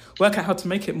work out how to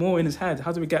make it more in his head.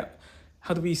 How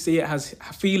do we see it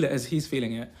feel it as he's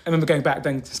feeling it? I remember going back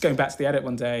to the edit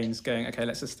one day and just going, okay,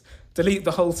 let's just delete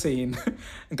the whole scene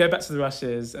and go back to the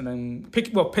rushes, and then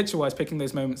picture-wise, picking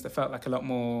those moments that felt like a lot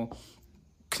more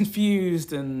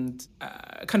confused and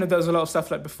there was a lot of stuff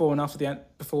before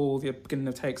the beginning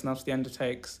of takes and after the end of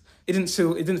takes. It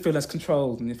didn't feel as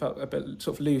controlled, and it felt a bit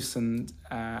sort of loose, and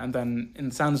then in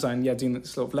the sound design, doing that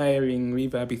sort of layering,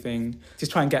 reverby thing,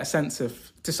 just try and get a sense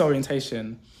of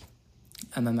disorientation,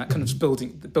 and then that kind of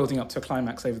building up to a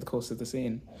climax over the course of the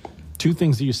scene. Two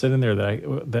things that you said in there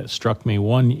that struck me.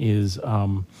 One is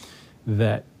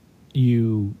that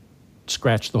you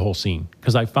scratch the whole scene,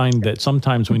 because I find that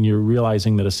sometimes when you're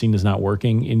realizing that a scene is not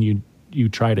working and you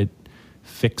try to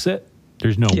fix it,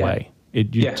 there's no way.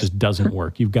 It just doesn't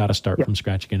work. You've got to start from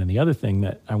scratch again. And the other thing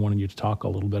that I wanted you to talk a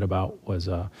little bit about was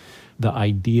the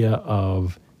idea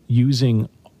of using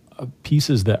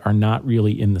pieces that are not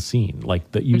really in the scene, like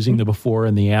using the before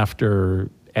and the after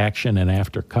action and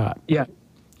after cut. Yeah.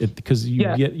 Because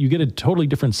you get a totally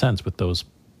different sense with those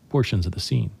portions of the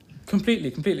scene.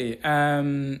 Completely.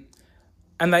 And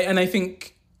I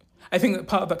think that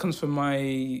part of that comes from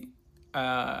my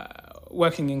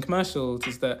working in commercials,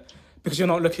 is that because you're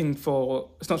not looking for,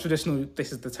 it's not traditional,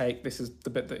 this is the take, this is the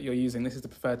bit that you're using, this is the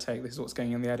preferred take, this is what's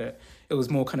going in the edit. It was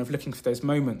more kind of looking for those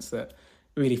moments that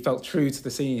really felt true to the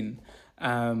scene.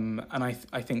 And I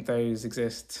think those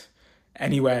exist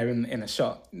anywhere in a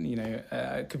shot,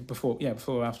 before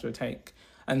or after a take.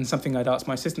 And something I'd asked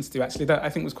my assistant to do, actually, that I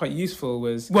think was quite useful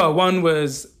was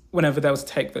whenever there was a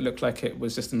take that looked like it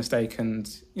was just a mistake and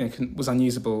was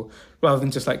unusable, rather than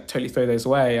just totally throw those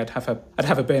away, I'd have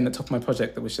a bin at the top of my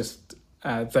project that was just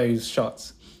those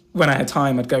shots. When I had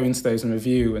time, I'd go into those and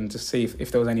review and just see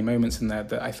if there was any moments in there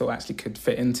that I thought actually could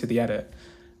fit into the edit.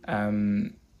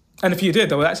 And a few did.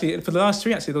 There were actually, for the last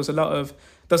three, there was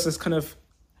this kind of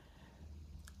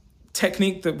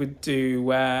technique that we'd do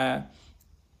where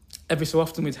every so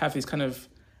often we'd have these kind of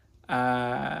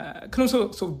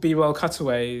sort of B-roll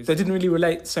cutaways. They didn't really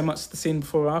relate so much to the scene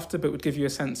before or after, but would give you a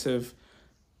sense of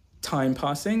time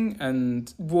passing,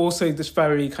 and also this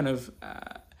very kind of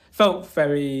felt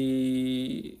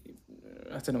very,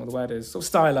 I don't know what the word is, sort of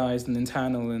stylized and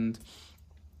internal, and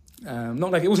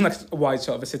not like, it wasn't like a wide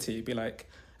shot of a city. It'd be like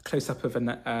a close up of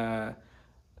a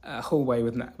hallway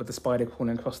with the spider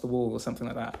crawling across the wall or something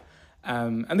like that.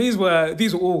 And these were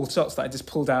all shots that I just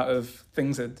pulled out of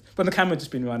things that when the camera had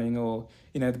just been running, or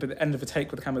the end of a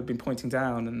take where the camera had been pointing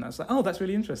down, and I was like, oh, that's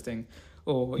really interesting.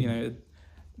 Or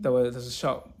there's a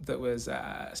shot that was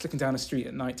slipping down a street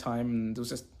at night time, and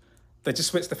they just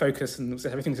switched the focus, and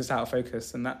everything's just out of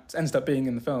focus, and that ended up being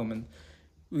in the film, and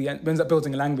we ended up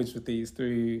building a language with these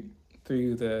through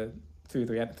the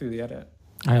edit.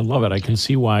 I love it. I can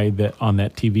see why on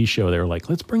that TV show they were like,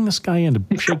 let's bring this guy in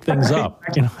to shake things up.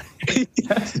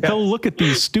 He'll look at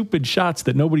these stupid shots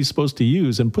that nobody's supposed to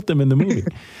use and put them in the movie.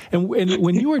 And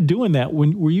when you were doing that,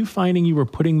 were you finding you were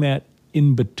putting that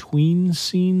in between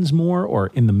scenes more,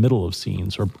 or in the middle of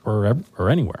scenes, or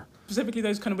anywhere? Specifically,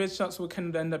 those kind of weird shots would kind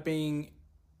of end up being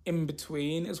in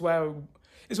between. Is where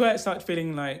it started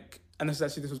feeling like, and this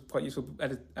was quite useful.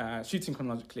 Shooting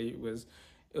chronologically, it was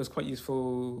quite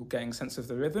useful getting a sense of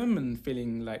the rhythm and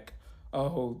feeling like,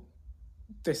 oh,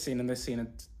 this scene and this scene,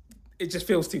 it just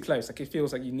feels too close. Like, it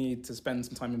feels like you need to spend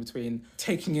some time in between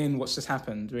taking in what's just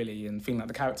happened, really, and feeling like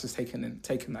the character's taken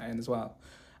that in as well.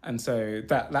 And so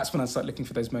that's when I start looking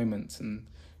for those moments and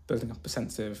building up a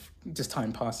sense of just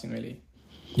time passing, really.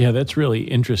 Yeah, that's really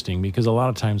interesting because a lot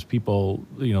of times people,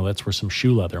 that's where some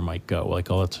shoe leather might go.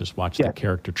 Like, oh, let's just watch the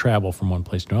character travel from one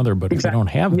place to another. But if you don't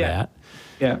have that,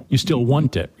 you still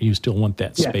want it. You still want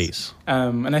that space.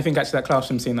 And I think actually that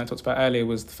classroom scene that I talked about earlier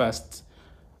was the first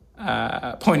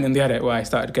point in the edit where I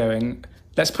started going,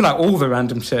 let's pull out all the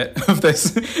random shit of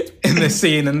this in this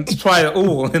scene and try it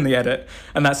all in the edit.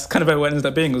 And that's kind of what it ended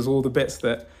up being, was all the bits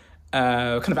that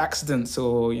kind of accidents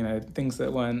or, things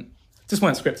that weren't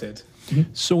scripted.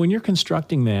 So when you're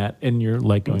constructing that and you're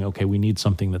like going, okay, we need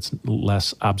something that's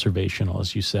less observational,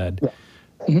 as you said,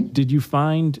 did you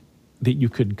find that you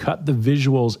could cut the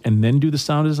visuals and then do the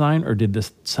sound design, or did the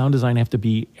sound design have to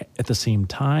be at the same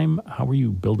time? How were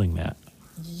you building that?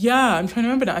 Yeah, I'm trying to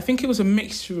remember now. I think it was a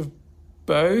mixture of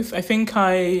both. I think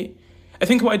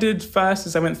what I did first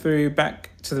is I went through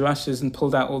back to the rushes and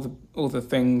pulled out all the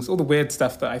things, all the weird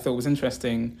stuff that I thought was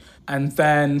interesting, and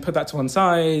then put that to one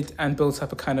side and built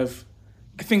up a kind of,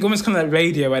 I think, almost kind of like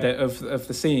radio edit of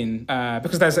the scene,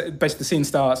 because there's basically the scene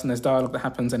starts and there's dialogue that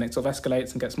happens and it sort of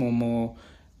escalates and gets more and more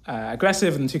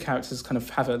aggressive, and the two characters kind of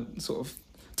have a sort of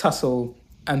tussle,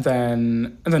 and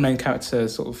then the main character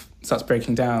sort of starts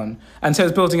breaking down. And so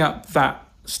it's building up that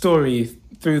story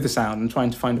through the sound and trying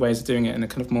to find ways of doing it in a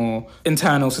kind of more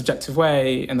internal, subjective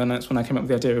way. And then that's when I came up with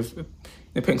the idea of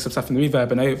putting some stuff in the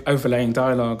reverb and overlaying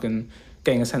dialogue and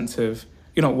getting a sense of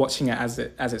you're not watching it as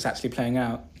it's actually playing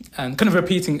out, and kind of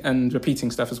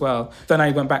repeating stuff as well. Then I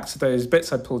went back to those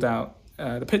bits I pulled out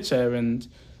the picture and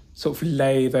sort of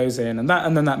lay those in, and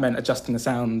then that meant adjusting the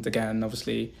sound again,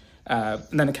 obviously,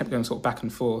 and then it kept going sort of back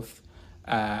and forth,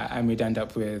 and we'd end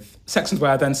up with sections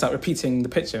where I then start repeating the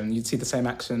picture, and you'd see the same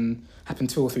action happen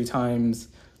 2 or 3 times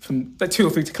from like 2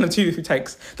 or 3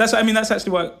 takes. That's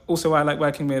actually why I like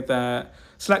working with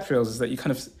select reels, is that you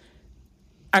kind of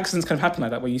accidents kind of happen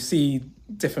like that, where you see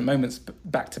different moments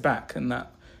back to back, and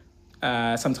that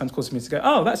sometimes causes me to go,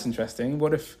 oh, that's interesting.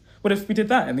 What if we did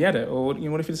that in the edit, or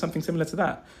what if we did something similar to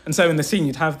that? And so in the scene,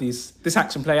 you'd have this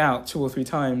action play out 2 or 3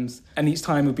 times, and each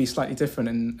time would be slightly different,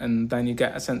 and then you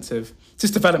get a sense of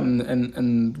just development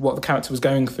and what the character was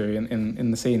going through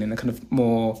in the scene in a kind of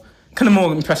more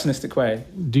impressionistic way.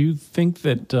 Do you think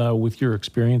that with your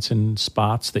experience in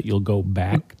spots that you'll go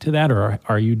back to that,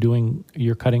 or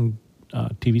you're cutting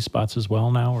TV spots as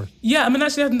well now? Or? Yeah,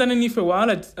 actually I haven't done any for a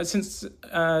while. Since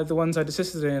the ones I'd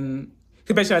assisted in,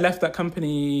 because basically I left that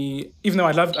company, even though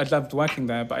I loved working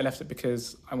there, but I left it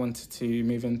because I wanted to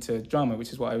move into drama,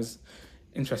 which is what I was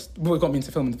what got me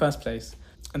into film in the first place.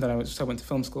 And then I went to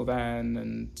film school then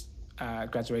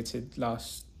and graduated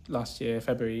last year,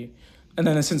 February. And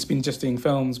then I've since been just doing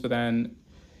films, but then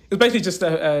it was basically just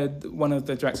one of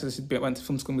the directors who went to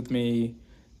film school with me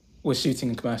was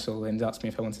shooting a commercial and asked me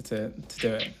if I wanted to do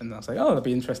it. And I was like, oh, that'd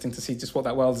be interesting to see just what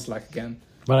that world is like again.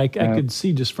 But I could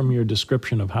see just from your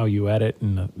description of how you edit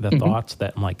and the thoughts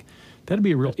that I'm like, that'd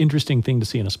be a real interesting thing to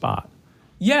see in a spot.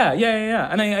 Yeah.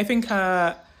 And I think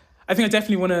I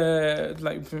definitely want to,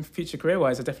 like, from future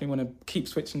career-wise, I definitely want to keep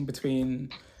switching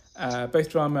between both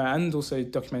drama and also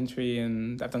documentary,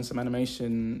 and I've done some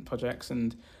animation projects,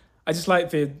 and I just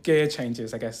like the gear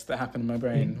changes, I guess, that happen in my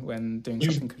brain when doing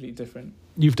something completely different.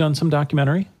 You've done some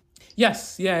documentary?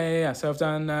 Yes, yeah. So I've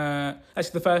done,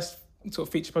 actually the first sort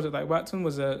of feature project that I worked on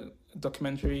was a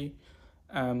documentary,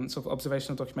 sort of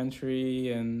observational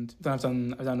documentary, and then I've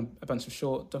done a bunch of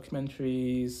short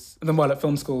documentaries. And then while at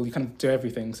film school, you kind of do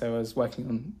everything. So I was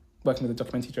working with the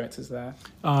documentary directors there.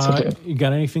 You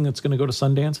got anything that's going to go to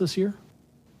Sundance this year?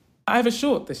 I have a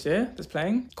short this year that's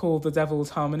playing called The Devil's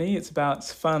Harmony. It's about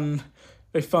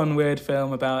very fun, weird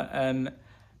film about an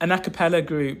a cappella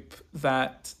group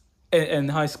that in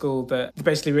high school that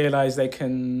basically realise they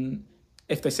can,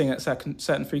 if they sing at a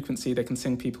certain frequency, they can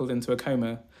sing people into a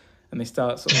coma. And they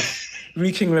start sort of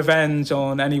wreaking revenge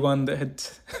on anyone that had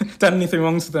done anything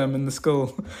wrong to them in the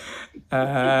school.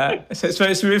 So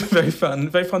it's really very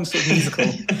fun sort of musical.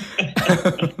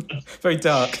 Very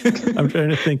dark. I'm trying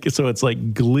to think. So it's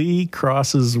like Glee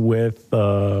crosses with,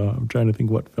 I'm trying to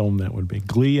think what film that would be.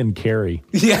 Glee and Carrie.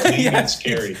 Yeah, it's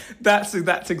Carrie. That's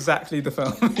exactly the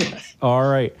film. Yes. All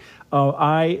right.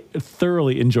 I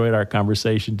thoroughly enjoyed our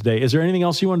conversation today. Is there anything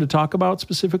else you wanted to talk about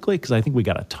specifically? Because I think we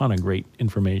got a ton of great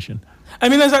information.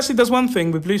 There's one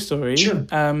thing with Blue Story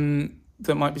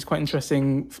that might be quite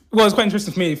interesting. Well, it's quite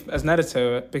interesting for me as an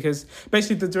editor, because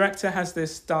basically the director has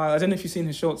this style. I don't know if you've seen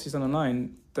his shorts he's done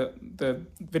online, the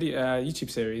video YouTube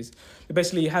series. But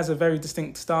basically he has a very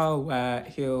distinct style where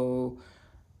he'll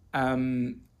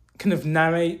kind of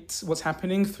narrate what's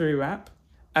happening through rap.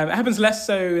 It happens less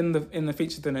so in the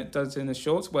feature than it does in the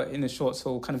shorts. But in the shorts,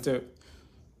 he'll kind of do it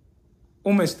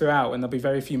almost throughout, and there'll be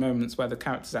very few moments where the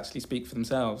characters actually speak for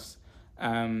themselves.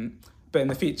 But in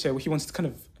the feature, he wanted to kind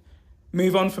of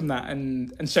move on from that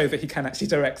and show that he can actually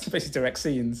direct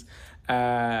scenes.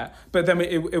 But then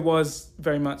it was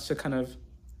very much a kind of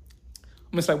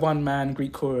almost like one-man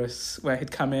Greek chorus where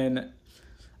he'd come in.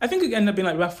 I think it ended up being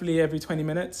like roughly every 20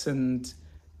 minutes and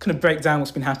kind of break down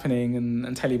what's been happening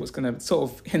and tell you what's going to sort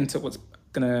of hint at what's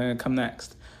going to come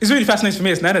next. It's really fascinating for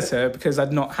me as an editor because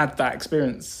I'd not had that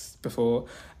experience before.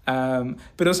 But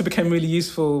it also became really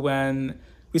useful when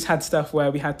we had stuff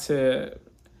where we had to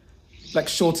like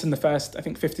shorten the first, I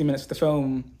think, 15 minutes of the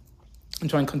film and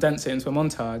try and condense it into a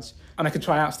montage. And I could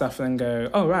try out stuff and then go,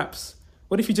 oh, raps,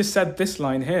 what if you just said this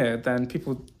line here? Then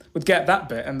people would get that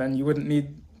bit and then you wouldn't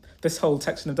need this whole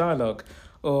section of dialogue.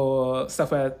 Or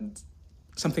stuff where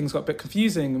some things got a bit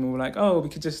confusing and we were like, oh, we'll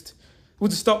just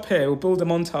stop here. We'll build a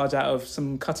montage out of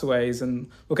some cutaways and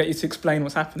we'll get you to explain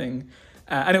what's happening.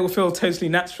 And it will feel totally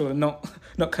natural and not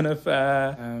kind of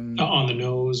not on the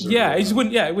nose. It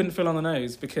wouldn't feel on the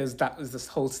nose because that was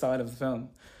the whole style of the film.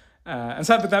 And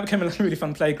so that became a really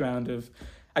fun playground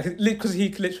because he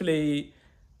could literally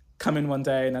come in one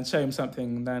day and I'd show him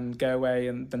something and then go away,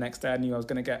 and the next day I knew I was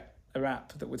going to get a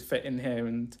rap that would fit in here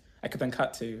and I could then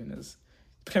cut to, and it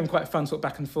became quite fun sort of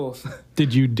back and forth.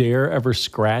 Did you dare ever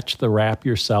scratch the rap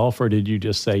yourself, or did you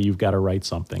just say you've got to write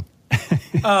something?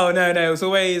 Oh no! It was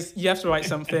always you have to write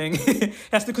something.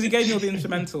 That's because he gave me all the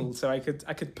instrumental, so I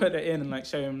could put it in and like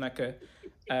show him like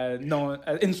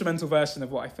an instrumental version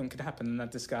of what I think could happen, and I'd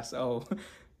discuss.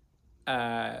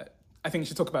 I think you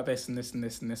should talk about this and this and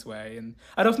this and this way. And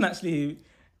I'd often actually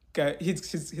go.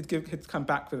 He'd come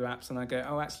back with raps, and I go,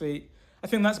 oh, actually, I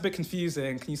think that's a bit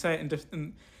confusing. Can you say it in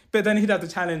different? But then he'd have the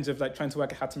challenge of like trying to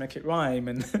work out how to make it rhyme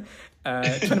and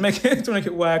trying to make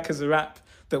it work as a rap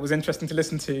that was interesting to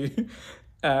listen to,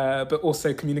 but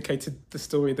also communicated the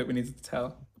story that we needed to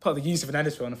tell. Part of the use of an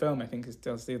editor on a film, I think, is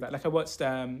to do that. Like I watched,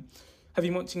 have you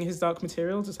been watching his Dark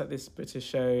Materials? It's like this British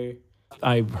show.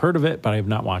 I've heard of it, but I have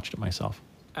not watched it myself.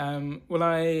 Well,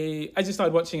 I just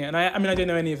started watching it, and I mean, I don't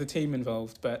know any of the team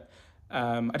involved, but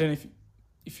I don't know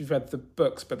if you've read the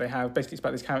books, but they have, basically it's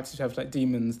about these characters who have like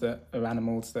demons that are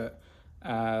animals that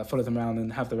follow them around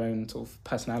and have their own sort of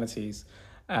personalities.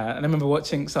 And I remember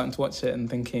starting to watch it and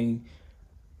thinking,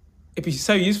 it'd be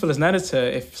so useful as an editor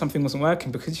if something wasn't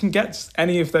working, because you can get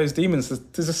any of those demons to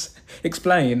just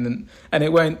explain, and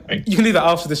it won't. Right. You can do that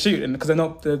after the shoot, and because they're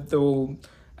all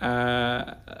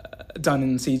done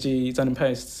in CG, done in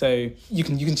post, so you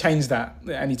can change that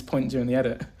at any point during the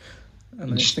edit.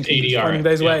 And just ADR, finding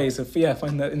those ways of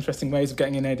finding that interesting ways of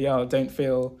getting in ADR don't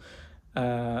feel.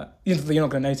 You're not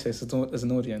going to notice as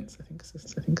an audience. I think.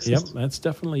 Yep, that's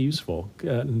definitely useful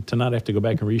to not have to go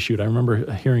back and reshoot. I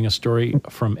remember hearing a story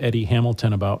from Eddie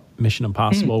Hamilton about Mission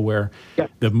Impossible where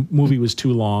the movie was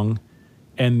too long,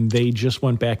 and they just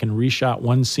went back and reshot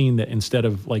one scene that instead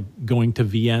of like going to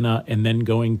Vienna and then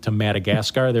going to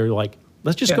Madagascar, they were like,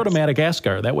 let's just go to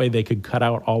Madagascar. That way they could cut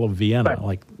out all of Vienna. Right.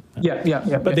 Like. But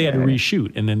they had to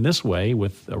reshoot, and in this way,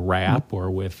 with a rap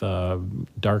or with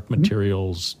Dark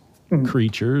Materials.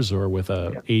 Creatures or with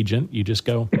a agent, you just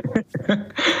go,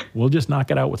 we'll just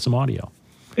knock it out with some audio.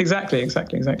 Exactly.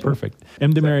 Perfect.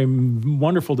 Mdhamiri,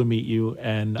 wonderful to meet you,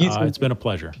 and it's been a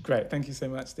pleasure. Great. Thank you so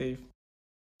much, Steve.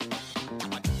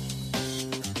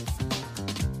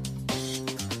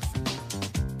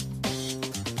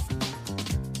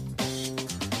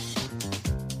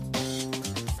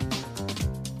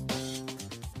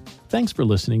 Thanks for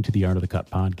listening to the Art of the Cut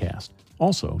podcast.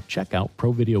 Also, check out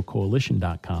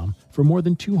ProVideoCoalition.com for more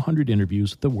than 200 interviews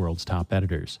with the world's top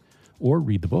editors. Or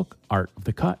read the book, Art of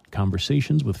the Cut,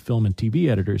 Conversations with Film and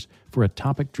TV Editors for a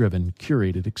topic-driven,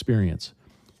 curated experience.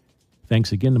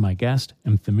 Thanks again to my guest,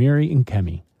 Mdhamiri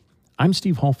Nkemi. I'm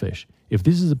Steve Hullfish. If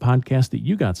this is a podcast that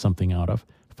you got something out of,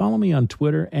 follow me on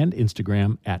Twitter and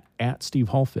Instagram at Steve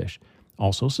Hullfish.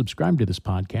 Also, subscribe to this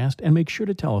podcast and make sure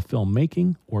to tell a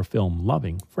filmmaking or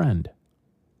film-loving friend.